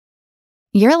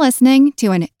You're listening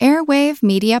to an Airwave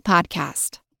Media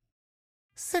Podcast.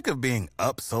 Sick of being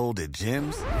upsold at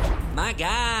gyms? My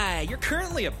guy, you're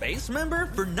currently a base member?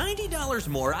 For $90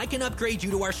 more, I can upgrade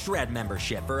you to our Shred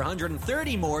membership. For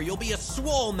 $130 more, you'll be a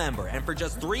Swole member. And for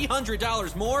just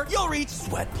 $300 more, you'll reach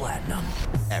Sweat Platinum.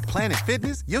 At Planet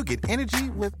Fitness, you'll get energy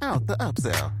without the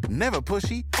upsell. Never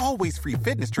pushy, always free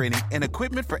fitness training and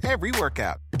equipment for every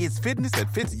workout. It's fitness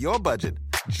that fits your budget.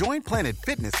 Join Planet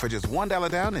Fitness for just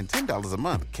 $1 down and $10 a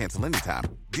month. Cancel anytime.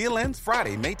 Deal ends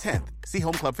Friday, May 10th. See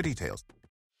Home Club for details.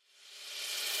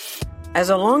 As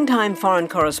a longtime foreign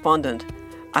correspondent,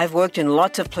 I've worked in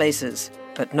lots of places,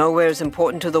 but nowhere as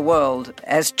important to the world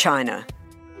as China.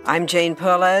 I'm Jane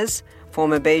Perlez,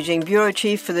 former Beijing bureau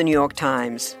chief for the New York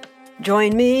Times.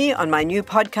 Join me on my new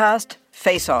podcast,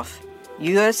 Face Off,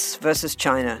 U.S. versus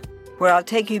China, where I'll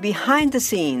take you behind the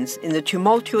scenes in the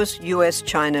tumultuous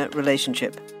U.S.-China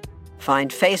relationship.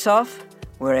 Find Face Off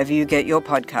wherever you get your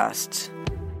podcasts.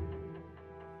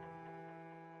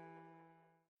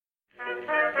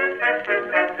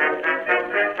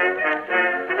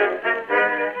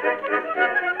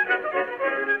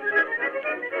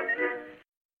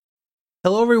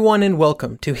 Hello everyone and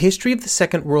welcome to History of the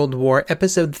Second World War,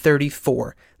 Episode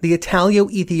 34, the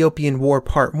Italo-Ethiopian War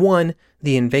Part 1,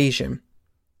 The Invasion.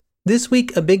 This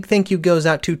week, a big thank you goes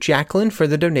out to Jacqueline for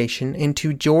the donation and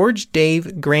to George,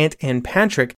 Dave, Grant, and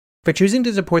Patrick for choosing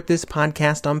to support this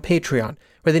podcast on Patreon,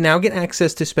 where they now get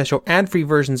access to special ad-free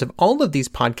versions of all of these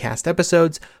podcast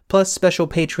episodes, plus special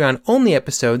Patreon-only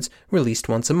episodes released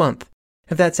once a month.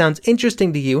 If that sounds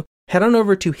interesting to you, head on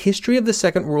over to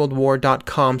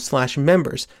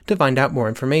historyofthesecondworldwar.com/members to find out more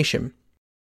information.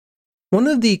 One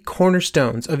of the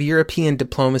cornerstones of European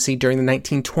diplomacy during the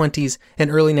 1920s and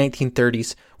early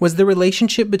 1930s was the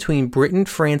relationship between Britain,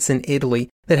 France, and Italy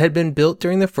that had been built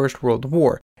during the First World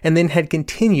War, and then had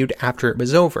continued after it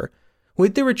was over.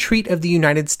 With the retreat of the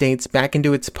United States back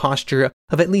into its posture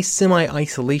of at least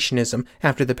semi-isolationism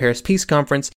after the Paris Peace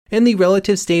Conference, and the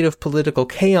relative state of political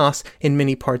chaos in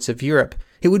many parts of Europe,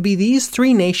 it would be these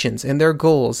three nations and their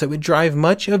goals that would drive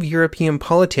much of European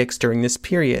politics during this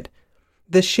period.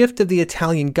 The shift of the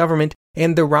Italian government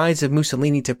and the rise of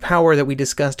Mussolini to power that we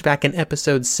discussed back in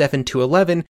episodes 7 to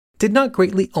 11 did not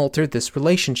greatly alter this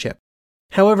relationship.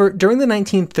 However, during the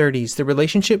 1930s, the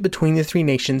relationship between the three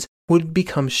nations would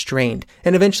become strained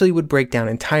and eventually would break down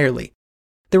entirely.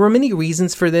 There were many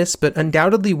reasons for this, but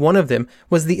undoubtedly one of them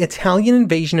was the Italian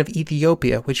invasion of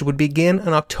Ethiopia, which would begin in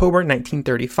October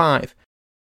 1935.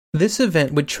 This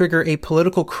event would trigger a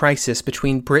political crisis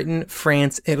between Britain,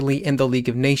 France, Italy, and the League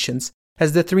of Nations,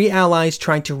 as the three allies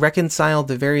tried to reconcile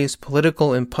the various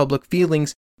political and public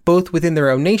feelings both within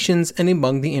their own nations and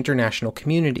among the international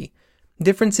community.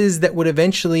 Differences that would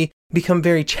eventually become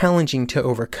very challenging to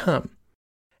overcome.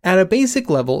 At a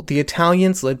basic level, the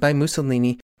Italians, led by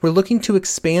Mussolini, were looking to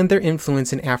expand their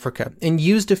influence in Africa and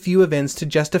used a few events to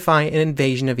justify an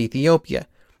invasion of Ethiopia.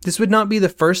 This would not be the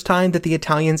first time that the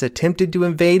Italians attempted to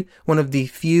invade one of the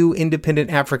few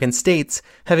independent African states,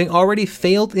 having already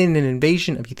failed in an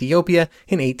invasion of Ethiopia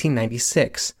in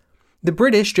 1896. The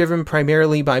British, driven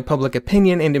primarily by public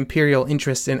opinion and imperial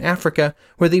interests in Africa,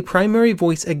 were the primary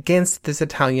voice against this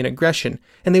Italian aggression,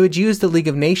 and they would use the League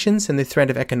of Nations and the threat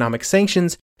of economic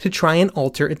sanctions to try and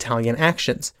alter Italian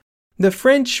actions. The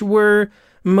French were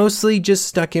mostly just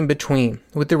stuck in between.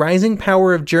 With the rising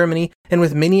power of Germany, and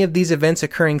with many of these events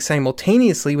occurring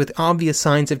simultaneously with obvious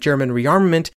signs of German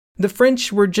rearmament, the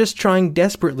French were just trying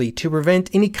desperately to prevent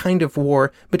any kind of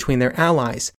war between their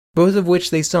allies, both of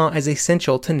which they saw as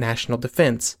essential to national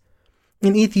defense.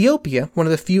 In Ethiopia, one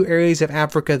of the few areas of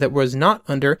Africa that was not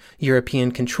under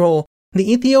European control, the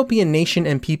Ethiopian nation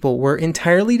and people were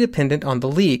entirely dependent on the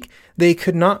League. They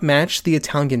could not match the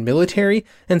Italian military,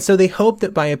 and so they hoped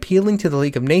that by appealing to the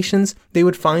League of Nations, they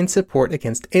would find support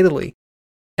against Italy.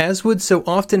 As would so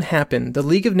often happen, the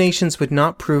League of Nations would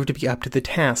not prove to be up to the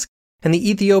task, and the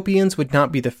Ethiopians would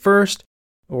not be the first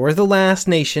or the last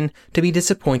nation to be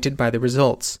disappointed by the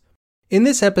results. In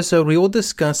this episode, we will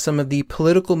discuss some of the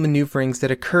political maneuverings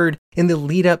that occurred in the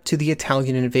lead-up to the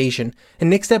Italian invasion, and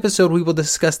next episode we will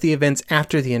discuss the events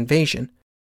after the invasion.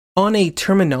 On a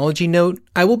terminology note,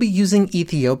 I will be using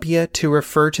Ethiopia to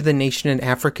refer to the nation in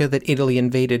Africa that Italy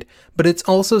invaded, but it's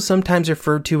also sometimes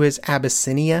referred to as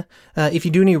Abyssinia. If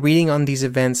you do any reading on these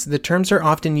events, the terms are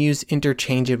often used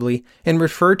interchangeably and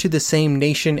refer to the same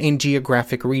nation and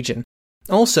geographic region.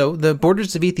 Also, the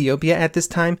borders of Ethiopia at this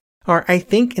time are, I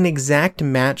think, an exact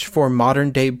match for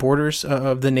modern-day borders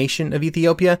of the nation of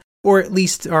Ethiopia, or at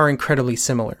least are incredibly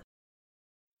similar.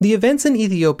 The events in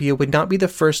Ethiopia would not be the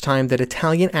first time that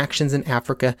Italian actions in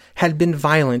Africa had been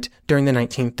violent during the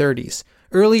 1930s.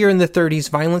 Earlier in the 30s,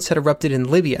 violence had erupted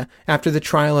in Libya after the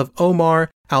trial of Omar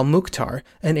al-Mukhtar,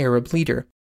 an Arab leader.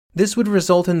 This would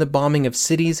result in the bombing of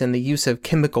cities and the use of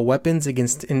chemical weapons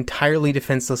against entirely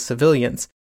defenseless civilians.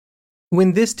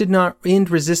 When this did not end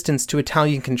resistance to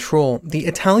Italian control, the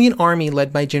Italian army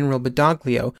led by General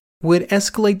Badoglio would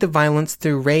escalate the violence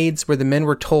through raids where the men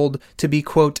were told to be,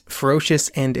 quote, ferocious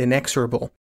and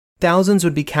inexorable. Thousands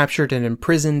would be captured and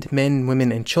imprisoned, men,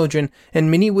 women, and children,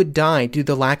 and many would die due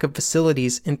to the lack of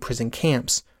facilities in prison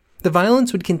camps. The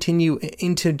violence would continue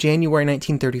into January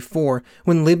 1934,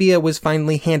 when Libya was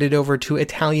finally handed over to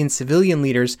Italian civilian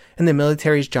leaders and the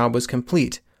military's job was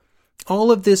complete.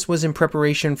 All of this was in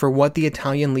preparation for what the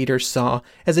Italian leaders saw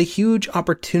as a huge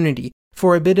opportunity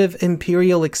for a bit of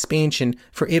imperial expansion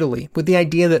for Italy, with the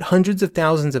idea that hundreds of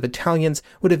thousands of Italians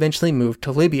would eventually move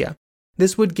to Libya.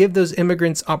 This would give those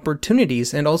immigrants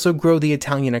opportunities and also grow the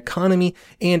Italian economy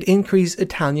and increase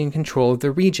Italian control of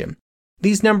the region.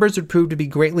 These numbers would prove to be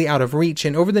greatly out of reach,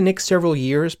 and over the next several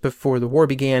years before the war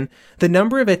began, the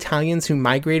number of Italians who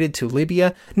migrated to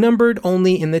Libya numbered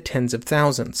only in the tens of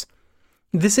thousands.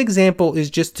 This example is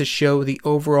just to show the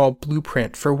overall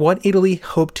blueprint for what Italy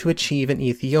hoped to achieve in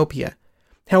Ethiopia.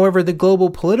 However, the global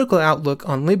political outlook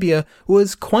on Libya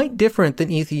was quite different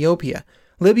than Ethiopia.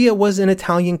 Libya was an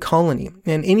Italian colony,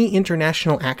 and any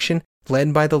international action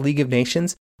led by the League of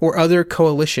Nations or other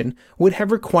coalition would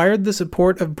have required the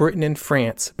support of Britain and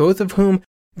France, both of whom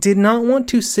did not want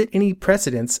to set any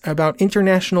precedents about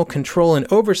international control and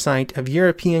oversight of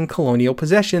European colonial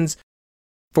possessions,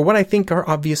 for what I think are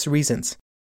obvious reasons.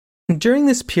 During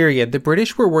this period, the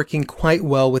British were working quite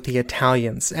well with the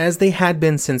Italians, as they had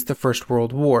been since the First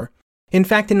World War. In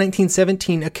fact, in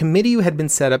 1917, a committee had been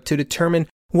set up to determine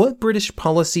what British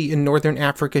policy in Northern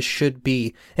Africa should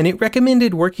be, and it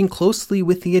recommended working closely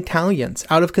with the Italians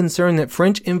out of concern that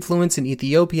French influence in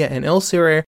Ethiopia and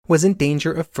elsewhere was in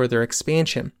danger of further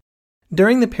expansion.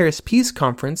 During the Paris Peace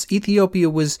Conference, Ethiopia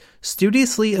was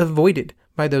studiously avoided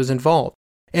by those involved,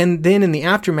 and then in the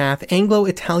aftermath,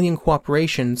 Anglo-Italian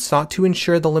cooperation sought to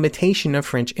ensure the limitation of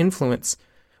French influence.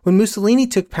 When Mussolini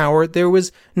took power, there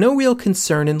was no real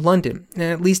concern in London,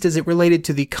 at least as it related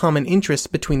to the common interests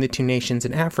between the two nations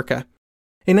in Africa.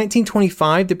 In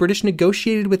 1925, the British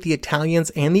negotiated with the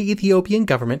Italians and the Ethiopian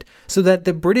government so that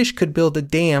the British could build a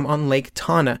dam on Lake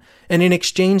Tana, and in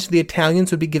exchange the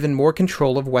Italians would be given more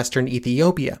control of western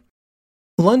Ethiopia.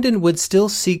 London would still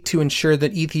seek to ensure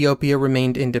that Ethiopia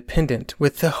remained independent,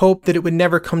 with the hope that it would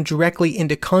never come directly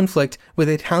into conflict with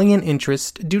Italian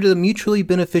interests due to the mutually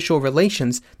beneficial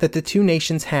relations that the two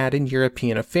nations had in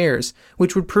European affairs,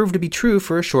 which would prove to be true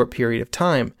for a short period of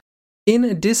time. In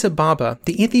Addis Ababa,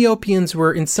 the Ethiopians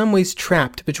were in some ways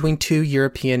trapped between two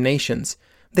European nations.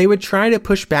 They would try to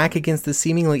push back against the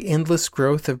seemingly endless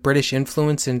growth of British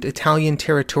influence and Italian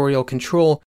territorial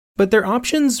control, but their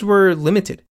options were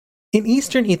limited. In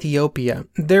eastern Ethiopia,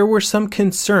 there were some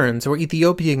concerns, or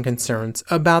Ethiopian concerns,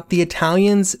 about the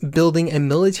Italians building a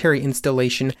military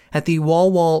installation at the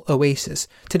Walwal Oasis,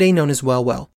 today known as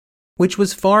Welwel, which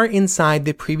was far inside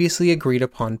the previously agreed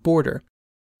upon border.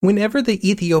 Whenever the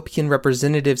Ethiopian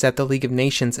representatives at the League of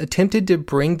Nations attempted to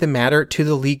bring the matter to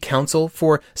the League Council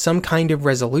for some kind of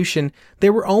resolution, they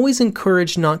were always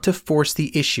encouraged not to force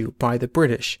the issue by the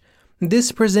British.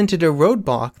 This presented a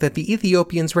roadblock that the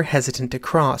Ethiopians were hesitant to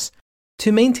cross.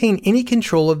 To maintain any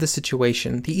control of the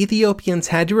situation, the Ethiopians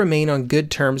had to remain on good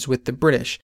terms with the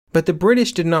British, but the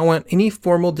British did not want any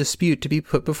formal dispute to be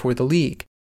put before the League.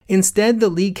 Instead, the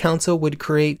League Council would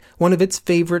create one of its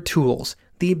favorite tools,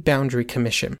 the Boundary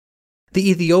Commission. The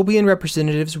Ethiopian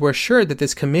representatives were assured that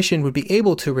this commission would be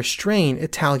able to restrain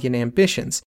Italian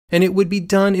ambitions, and it would be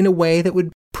done in a way that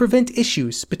would prevent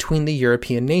issues between the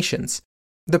European nations.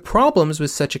 The problems with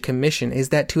such a commission is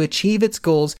that to achieve its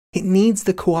goals, it needs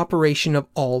the cooperation of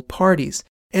all parties,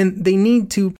 and they need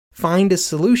to find a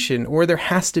solution, or there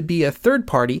has to be a third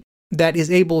party that is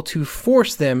able to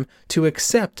force them to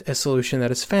accept a solution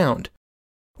that is found.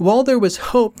 While there was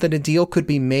hope that a deal could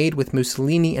be made with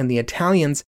Mussolini and the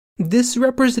Italians, this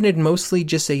represented mostly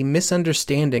just a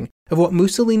misunderstanding of what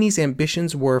Mussolini's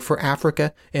ambitions were for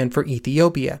Africa and for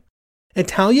Ethiopia.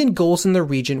 Italian goals in the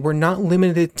region were not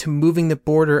limited to moving the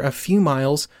border a few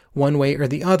miles one way or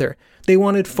the other. They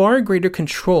wanted far greater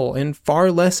control and far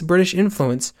less British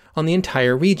influence on the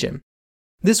entire region.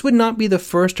 This would not be the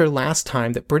first or last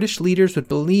time that British leaders would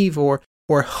believe or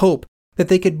hope that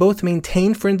they could both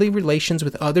maintain friendly relations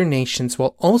with other nations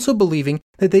while also believing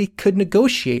that they could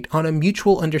negotiate on a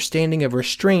mutual understanding of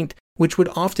restraint which would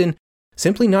often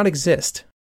simply not exist.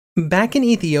 Back in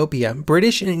Ethiopia,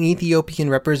 British and Ethiopian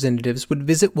representatives would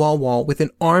visit Walwal with an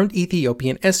armed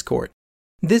Ethiopian escort.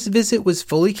 This visit was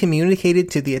fully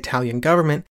communicated to the Italian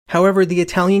government. However, the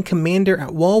Italian commander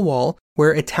at Wal,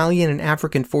 where Italian and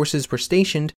African forces were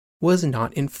stationed, was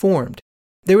not informed.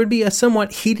 There would be a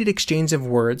somewhat heated exchange of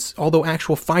words, although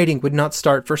actual fighting would not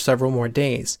start for several more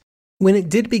days. When it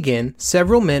did begin,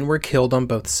 several men were killed on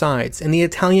both sides, and the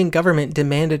Italian government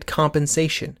demanded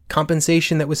compensation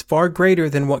that was far greater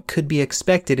than what could be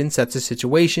expected in such a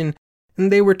situation,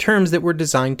 and they were terms that were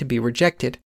designed to be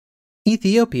rejected.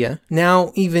 Ethiopia,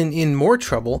 now even in more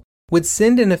trouble, would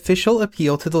send an official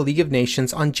appeal to the League of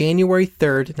Nations on January 3,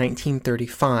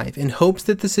 1935, in hopes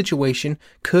that the situation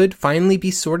could finally be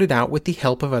sorted out with the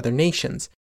help of other nations.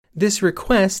 This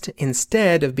request,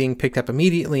 instead of being picked up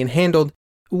immediately and handled,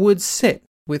 would sit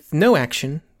with no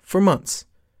action for months.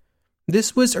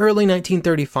 This was early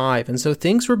 1935, and so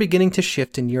things were beginning to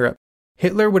shift in Europe.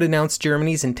 Hitler would announce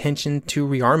Germany's intention to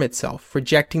rearm itself,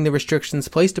 rejecting the restrictions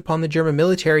placed upon the German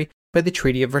military by the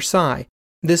Treaty of Versailles.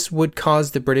 This would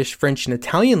cause the British, French, and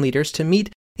Italian leaders to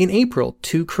meet in April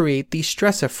to create the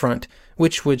Stresa Front,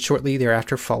 which would shortly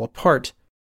thereafter fall apart.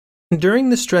 During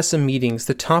the Stresa meetings,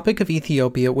 the topic of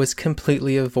Ethiopia was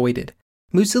completely avoided.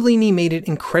 Mussolini made it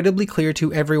incredibly clear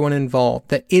to everyone involved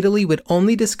that Italy would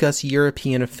only discuss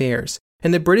European affairs,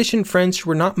 and the British and French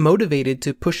were not motivated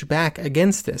to push back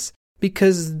against this,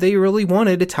 because they really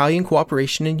wanted Italian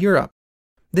cooperation in Europe.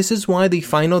 This is why the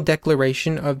final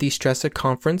declaration of the Stresa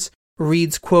Conference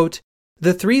reads, quote,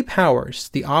 "The three powers,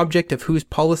 the object of whose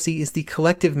policy is the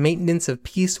collective maintenance of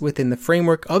peace within the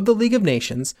framework of the League of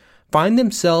Nations, find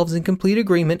themselves in complete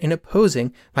agreement in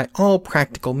opposing, by all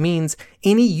practical means,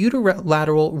 any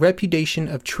unilateral repudiation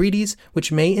of treaties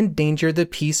which may endanger the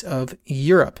peace of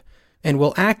Europe, and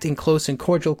will act in close and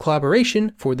cordial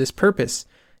collaboration for this purpose."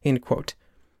 End quote.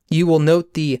 You will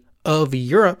note the "of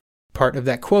Europe" part of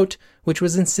that quote, which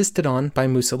was insisted on by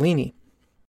Mussolini.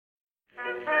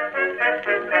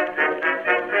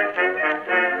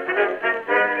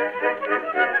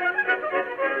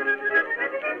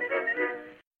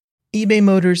 eBay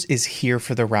Motors is here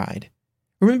for the ride.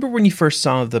 Remember when you first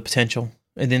saw the potential?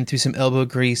 And then through some elbow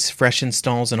grease, fresh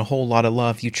installs, and a whole lot of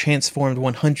love, you transformed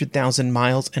 100,000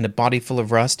 miles and a body full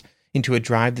of rust into a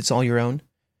drive that's all your own?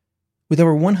 With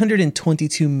over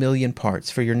 122 million parts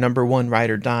for your number one ride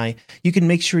or die, you can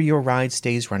make sure your ride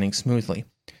stays running smoothly.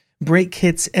 Brake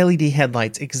kits, LED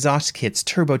headlights, exhaust kits,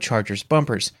 turbochargers,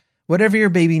 bumpers, whatever your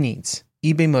baby needs,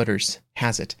 eBay Motors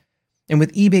has it. And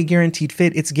with eBay Guaranteed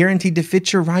Fit, it's guaranteed to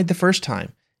fit your ride the first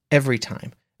time, every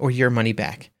time, or your money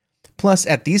back. Plus,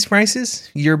 at these prices,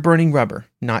 you're burning rubber,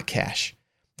 not cash.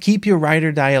 Keep your ride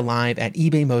or die alive at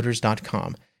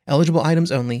ebaymotors.com. Eligible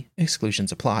items only.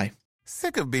 Exclusions apply.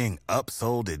 Sick of being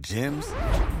upsold at gyms?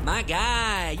 My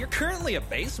guy, you're currently a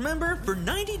base member? For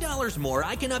 $90 more,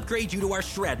 I can upgrade you to our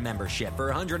Shred membership.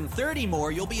 For $130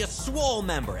 more, you'll be a Swole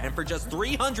member. And for just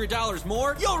 $300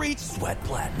 more, you'll reach Sweat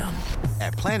Platinum.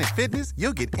 At Planet Fitness,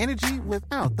 you'll get energy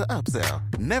without the upsell.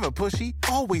 Never pushy,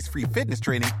 always free fitness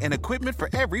training and equipment for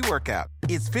every workout.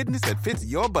 It's fitness that fits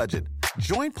your budget.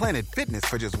 Join Planet Fitness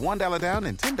for just $1 down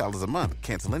and $10 a month.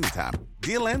 Cancel anytime.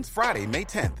 Deal ends Friday, May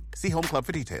 10th. See Home Club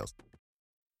for details.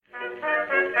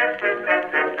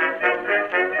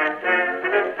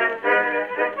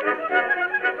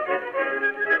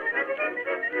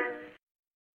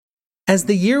 As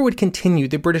the year would continue,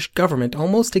 the British government,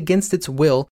 almost against its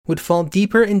will, would fall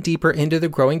deeper and deeper into the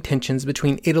growing tensions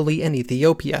between Italy and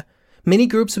Ethiopia. Many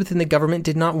groups within the government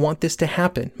did not want this to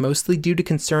happen, mostly due to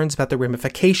concerns about the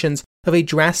ramifications of a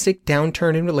drastic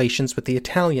downturn in relations with the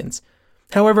Italians.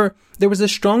 However, there was a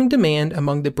strong demand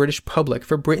among the British public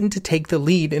for Britain to take the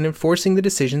lead in enforcing the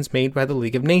decisions made by the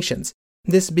League of Nations,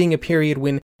 this being a period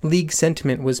when League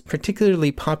sentiment was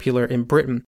particularly popular in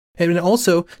Britain. And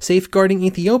also safeguarding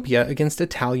Ethiopia against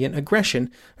Italian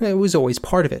aggression was always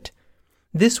part of it.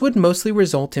 This would mostly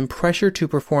result in pressure to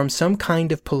perform some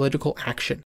kind of political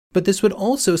action, but this would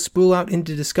also spool out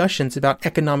into discussions about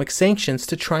economic sanctions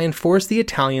to try and force the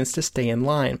Italians to stay in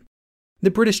line. The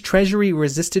British Treasury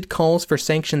resisted calls for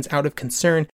sanctions out of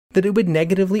concern that it would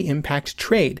negatively impact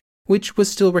trade, which was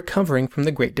still recovering from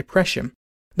the Great Depression.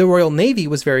 The Royal Navy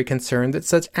was very concerned that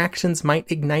such actions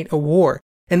might ignite a war,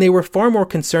 and they were far more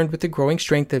concerned with the growing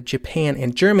strength of Japan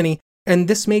and Germany, and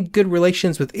this made good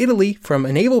relations with Italy, from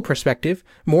a naval perspective,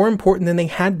 more important than they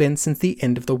had been since the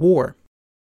end of the war.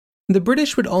 The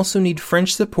British would also need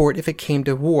French support if it came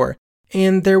to war,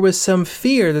 and there was some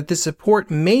fear that this support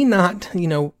may not,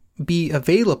 be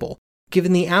available,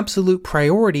 given the absolute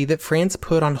priority that France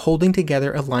put on holding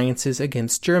together alliances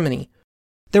against Germany.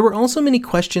 There were also many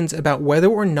questions about whether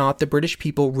or not the British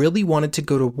people really wanted to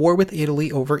go to war with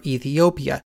Italy over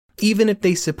Ethiopia, even if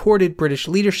they supported British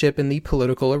leadership in the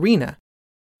political arena.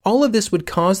 All of this would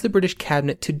cause the British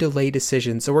cabinet to delay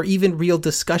decisions or even real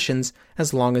discussions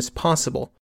as long as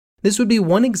possible. This would be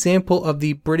one example of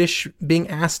the British being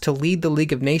asked to lead the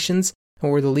League of Nations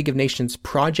or the League of Nations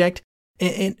project,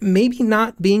 and maybe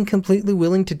not being completely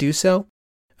willing to do so.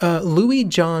 Louis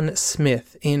John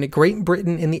Smith, in Great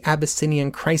Britain in the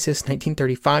Abyssinian Crisis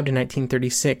 1935 to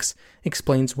 1936,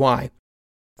 explains why.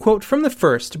 Quote, "From the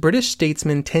first, British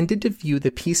statesmen tended to view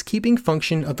the peacekeeping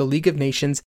function of the League of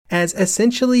Nations as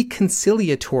essentially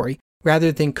conciliatory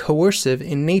rather than coercive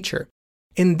in nature.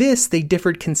 In this, they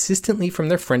differed consistently from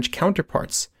their French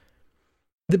counterparts.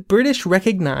 The British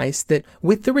recognized that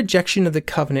with the rejection of the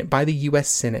covenant by the U.S.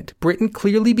 Senate, Britain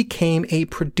clearly became a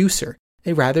producer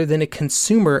rather than a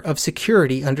consumer of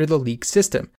security under the League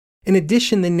system. In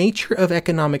addition, the nature of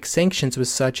economic sanctions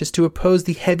was such as to impose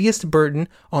the heaviest burden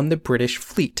on the British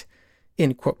fleet."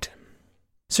 End quote.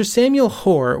 Sir Samuel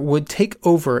Hoare would take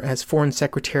over as Foreign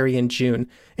Secretary in June,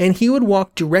 and he would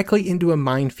walk directly into a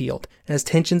minefield as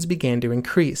tensions began to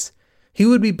increase. He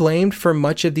would be blamed for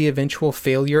much of the eventual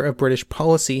failure of British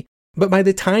policy, but by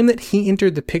the time that he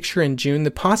entered the picture in June,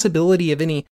 the possibility of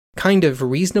any kind of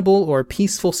reasonable or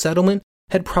peaceful settlement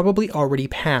had probably already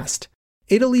passed.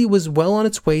 Italy was well on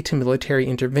its way to military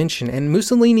intervention, and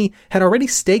Mussolini had already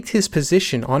staked his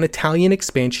position on Italian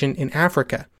expansion in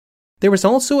Africa. There was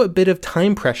also a bit of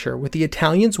time pressure, with the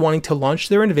Italians wanting to launch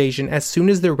their invasion as soon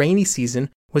as the rainy season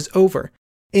was over.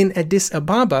 In Addis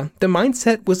Ababa, the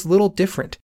mindset was little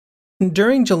different.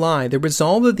 During July, the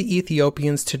resolve of the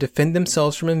Ethiopians to defend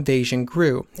themselves from invasion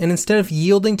grew, and instead of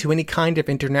yielding to any kind of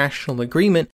international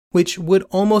agreement, which would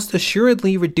almost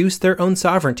assuredly reduce their own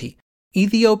sovereignty,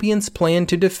 Ethiopians planned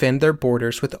to defend their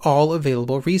borders with all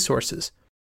available resources.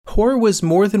 Hoare was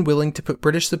more than willing to put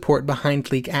British support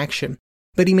behind League action,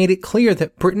 but he made it clear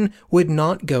that Britain would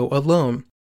not go alone.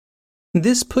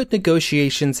 This put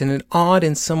negotiations in an odd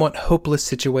and somewhat hopeless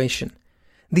situation.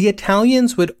 The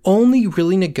Italians would only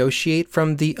really negotiate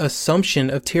from the assumption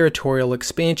of territorial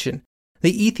expansion.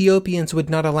 The Ethiopians would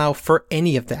not allow for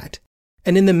any of that.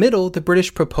 And in the middle, the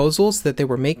British proposals that they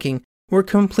were making were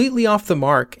completely off the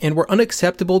mark and were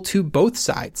unacceptable to both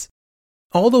sides.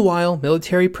 All the while,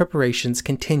 military preparations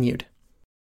continued.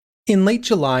 In late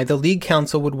July, the League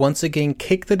Council would once again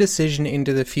kick the decision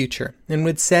into the future and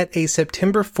would set a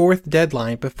September 4th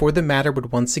deadline before the matter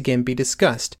would once again be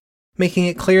discussed, making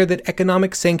it clear that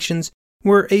economic sanctions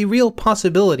were a real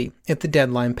possibility if the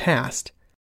deadline passed.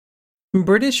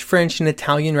 British, French, and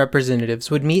Italian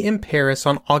representatives would meet in Paris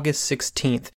on August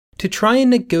 16th to try and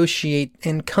negotiate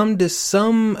and come to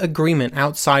some agreement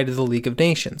outside of the League of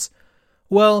Nations.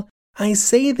 Well, I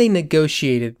say they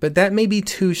negotiated, but that may be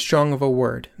too strong of a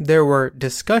word. There were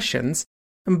discussions,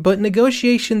 but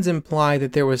negotiations imply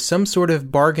that there was some sort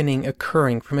of bargaining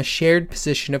occurring from a shared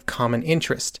position of common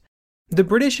interest. The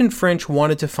British and French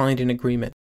wanted to find an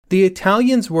agreement. The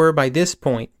Italians were, by this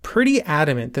point, pretty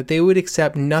adamant that they would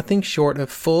accept nothing short of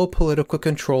full political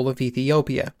control of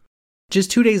Ethiopia.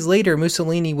 Just 2 days later,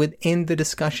 Mussolini would end the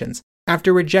discussions,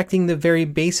 after rejecting the very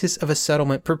basis of a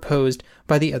settlement proposed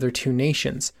by the other two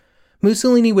nations.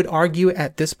 Mussolini would argue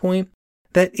at this point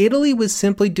that Italy was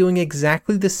simply doing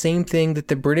exactly the same thing that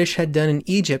the British had done in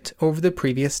Egypt over the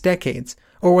previous decades,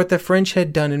 or what the French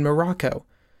had done in Morocco.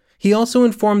 He also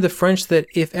informed the French that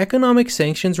if economic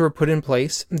sanctions were put in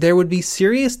place, there would be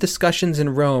serious discussions in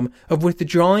Rome of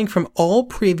withdrawing from all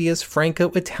previous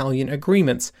Franco-Italian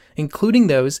agreements, including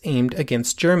those aimed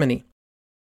against Germany.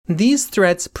 These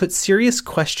threats put serious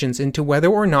questions into whether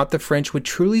or not the French would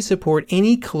truly support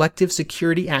any collective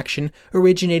security action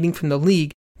originating from the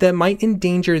League that might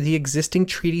endanger the existing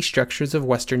treaty structures of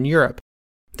Western Europe.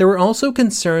 There were also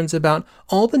concerns about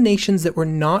all the nations that were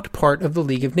not part of the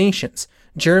League of Nations,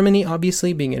 Germany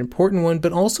obviously being an important one,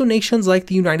 but also nations like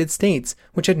the United States,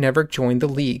 which had never joined the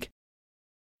League.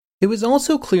 It was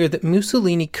also clear that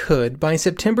Mussolini could, by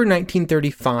September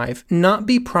 1935, not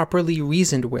be properly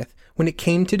reasoned with when it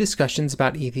came to discussions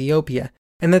about Ethiopia,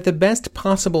 and that the best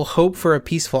possible hope for a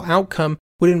peaceful outcome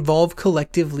would involve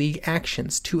collective League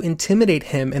actions to intimidate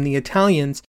him and the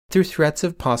Italians through threats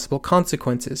of possible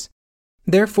consequences.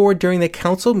 Therefore, during the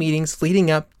council meetings leading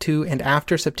up to and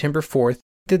after September 4th,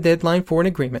 the deadline for an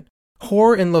agreement,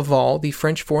 Hoare and Laval, the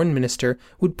French foreign minister,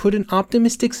 would put an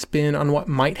optimistic spin on what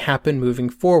might happen moving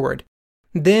forward.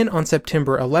 Then, on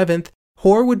September 11th,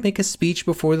 Hoare would make a speech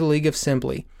before the League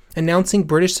Assembly, announcing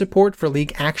British support for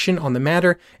League action on the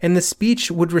matter, and the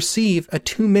speech would receive a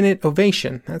 2-minute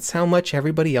ovation. That's how much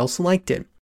everybody else liked it.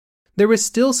 There was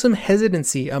still some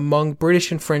hesitancy among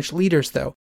British and French leaders,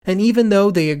 though, and even though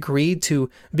they agreed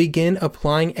to begin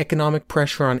applying economic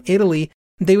pressure on Italy,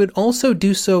 they would also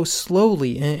do so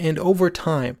slowly and over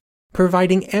time.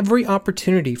 providing every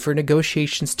opportunity for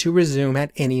negotiations to resume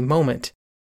at any moment.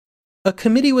 A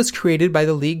committee was created by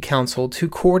the League Council to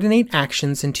coordinate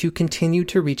actions and to continue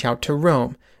to reach out to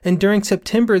Rome, and during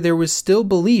September there was still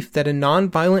belief that a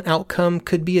non-violent outcome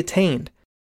could be attained.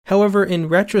 However, in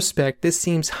retrospect, this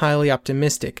seems highly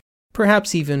optimistic,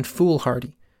 perhaps even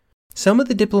foolhardy. Some of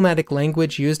the diplomatic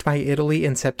language used by Italy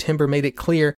in September made it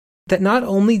clear that not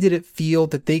only did it feel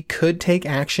that they could take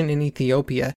action in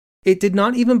Ethiopia, it did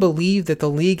not even believe that the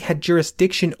League had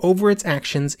jurisdiction over its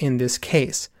actions in this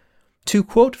case. To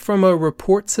quote from a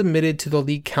report submitted to the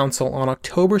League Council on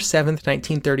October 7,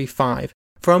 1935,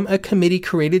 from a committee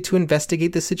created to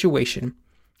investigate the situation,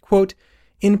 quote,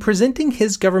 "In presenting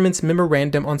his government's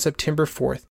memorandum on September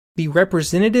 4th, the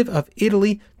representative of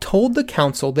Italy told the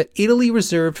Council that Italy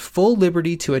reserved full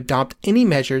liberty to adopt any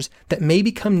measures that may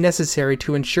become necessary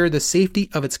to ensure the safety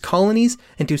of its colonies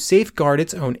and to safeguard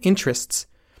its own interests.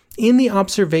 In the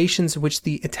observations which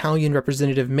the Italian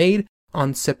representative made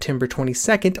on September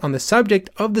 22nd on the subject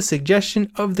of the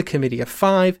suggestion of the Committee of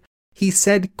Five, he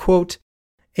said, quote,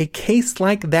 'A case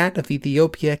like that of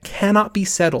Ethiopia cannot be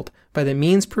settled by the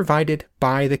means provided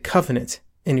by the covenant,'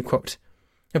 end quote."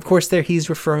 Of course, there he's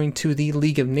referring to the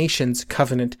League of Nations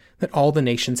covenant that all the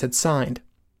nations had signed.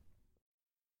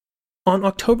 On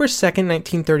October 2nd,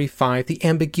 1935, the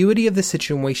ambiguity of the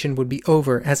situation would be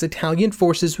over as Italian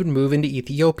forces would move into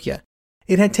Ethiopia.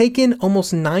 It had taken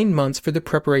almost 9 months for the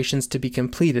preparations to be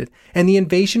completed, and the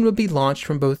invasion would be launched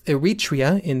from both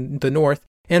Eritrea in the north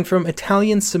and from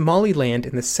Italian Somaliland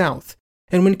in the south,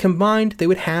 and when combined, they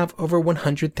would have over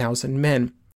 100,000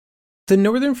 men. The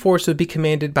northern force would be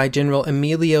commanded by General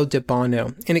Emilio de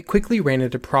Bono, and it quickly ran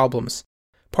into problems.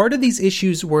 Part of these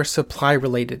issues were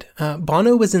supply-related.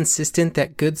 Bono was insistent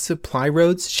that good supply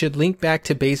roads should link back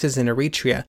to bases in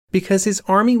Eritrea, because his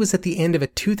army was at the end of a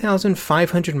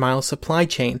 2,500-mile supply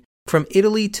chain from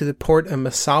Italy to the port of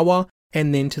Massawa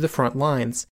and then to the front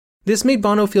lines. This made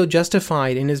Bono feel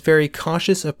justified in his very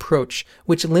cautious approach,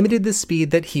 which limited the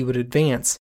speed that he would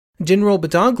advance. General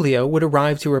Badoglio would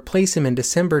arrive to replace him in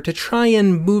December to try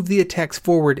and move the attacks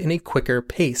forward in a quicker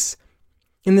pace.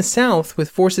 In the south, with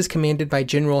forces commanded by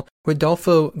General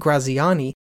Rodolfo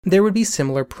Graziani, there would be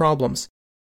similar problems.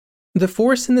 The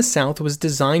force in the south was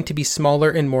designed to be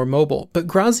smaller and more mobile, but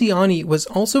Graziani was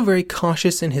also very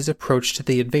cautious in his approach to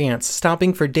the advance,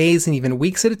 stopping for days and even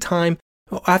weeks at a time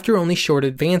after only short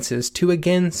advances to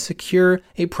again secure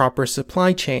a proper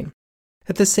supply chain.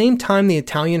 At the same time, the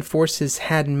Italian forces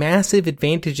had massive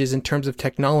advantages in terms of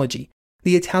technology.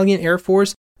 The Italian Air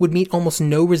Force would meet almost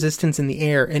no resistance in the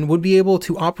air and would be able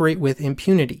to operate with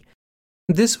impunity.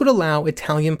 This would allow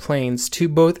Italian planes to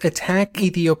both attack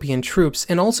Ethiopian troops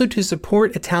and also to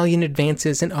support Italian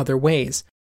advances in other ways.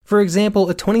 For example,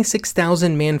 a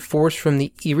 26,000-man force from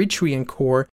the Eritrean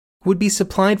Corps would be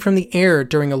supplied from the air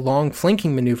during a long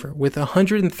flanking maneuver, with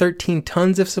 113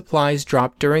 tons of supplies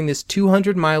dropped during this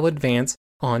 200-mile advance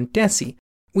on Dessie,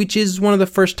 which is one of the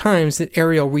first times that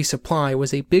aerial resupply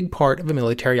was a big part of a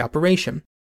military operation.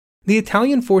 The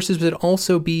Italian forces would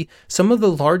also be some of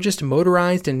the largest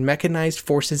motorized and mechanized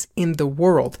forces in the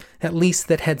world, at least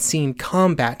that had seen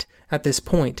combat at this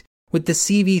point, with the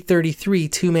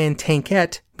CV-33 two-man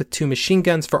tankette with 2 machine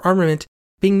guns for armament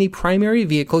being the primary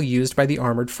vehicle used by the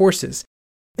armored forces.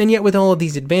 And yet with all of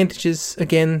these advantages,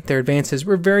 again, their advances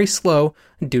were very slow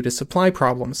due to supply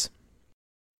problems.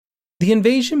 The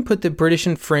invasion put the British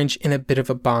and French in a bit of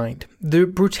a bind. The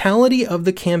brutality of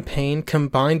the campaign,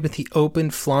 combined with the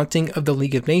open flaunting of the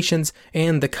League of Nations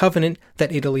and the covenant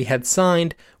that Italy had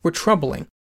signed, were troubling.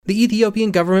 The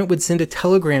Ethiopian government would send a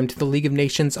telegram to the League of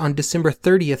Nations on December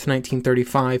 30th,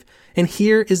 1935, and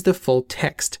here is the full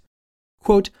text.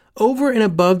 Quote, "Over and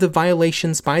above the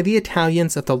violations by the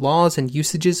Italians of the laws and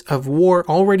usages of war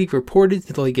already reported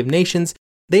to the League of Nations,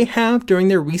 they have, during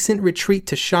their recent retreat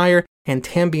to Shire and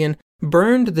Tambian,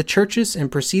 burned the churches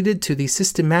and proceeded to the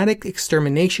systematic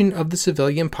extermination of the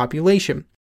civilian population.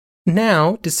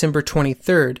 Now, December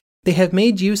 23rd, they have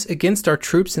made use against our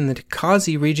troops in the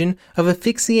Takazi region of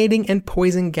asphyxiating and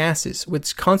poison gases,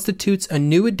 which constitutes a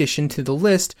new addition to the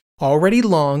list, already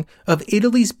long, of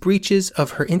Italy's breaches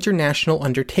of her international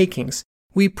undertakings.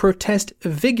 We protest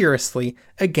vigorously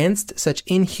against such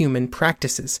inhuman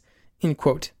practices." End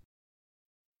quote.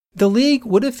 The League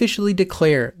would officially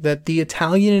declare that the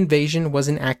Italian invasion was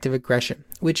an act of aggression,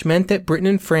 which meant that Britain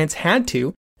and France had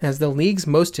to, as the League's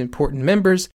most important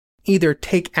members, either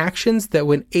take actions that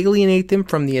would alienate them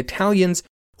from the Italians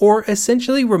or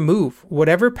essentially remove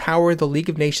whatever power the League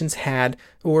of Nations had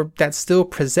or that still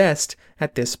possessed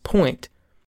at this point.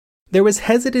 There was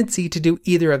hesitancy to do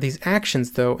either of these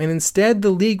actions, though, and instead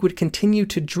the League would continue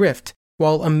to drift,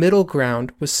 while a middle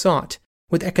ground was sought,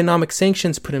 with economic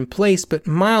sanctions put in place but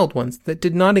mild ones that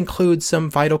did not include some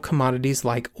vital commodities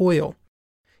like oil.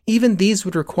 Even these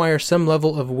would require some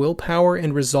level of willpower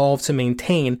and resolve to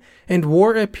maintain, and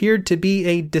war appeared to be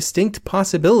a distinct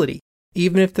possibility,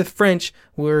 even if the French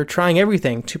were trying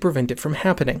everything to prevent it from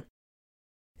happening.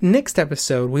 Next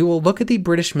episode, we will look at the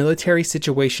British military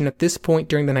situation at this point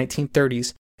during the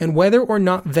 1930s, and whether or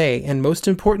not they, and most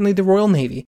importantly the Royal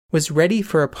Navy, was ready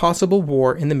for a possible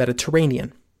war in the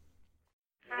Mediterranean.